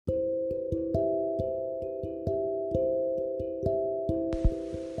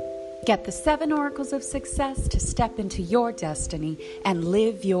Get the 7 Oracles of Success to step into your destiny and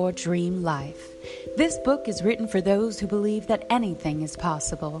live your dream life. This book is written for those who believe that anything is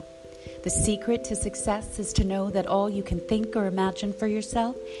possible. The secret to success is to know that all you can think or imagine for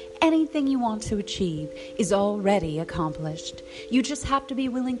yourself, anything you want to achieve, is already accomplished. You just have to be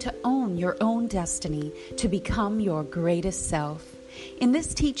willing to own your own destiny to become your greatest self. In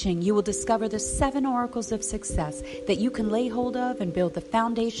this teaching, you will discover the 7 oracles of success that you can lay hold of and build the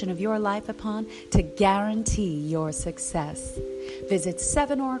foundation of your life upon to guarantee your success. Visit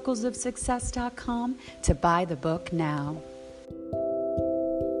 7oraclesofsuccess.com to buy the book now.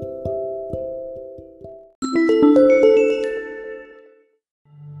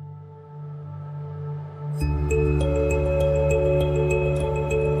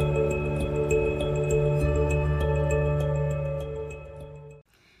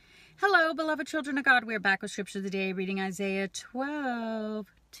 Hello, beloved children of God. We are back with Scripture of the Day, reading Isaiah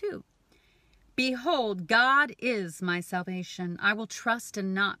 12:2. Behold, God is my salvation. I will trust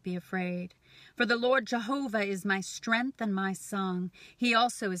and not be afraid. For the Lord Jehovah is my strength and my song. He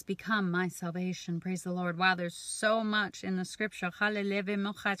also has become my salvation. Praise the Lord. Wow, there's so much in the Scripture.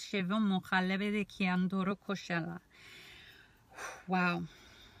 Wow.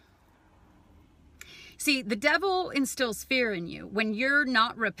 See, the devil instills fear in you. When you're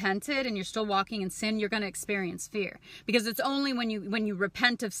not repented and you're still walking in sin, you're going to experience fear. Because it's only when you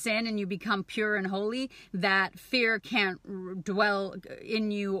repent of sin and you become pure and holy that fear can't dwell in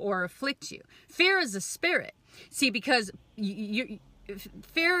you or afflict you. Fear is a spirit. See, because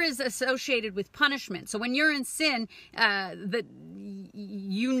fear is associated with punishment. So when you're in sin,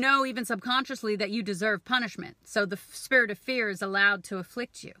 you know even subconsciously that you deserve punishment. So the spirit of fear is allowed to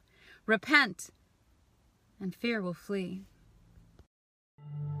afflict you. Repent, and fear will flee.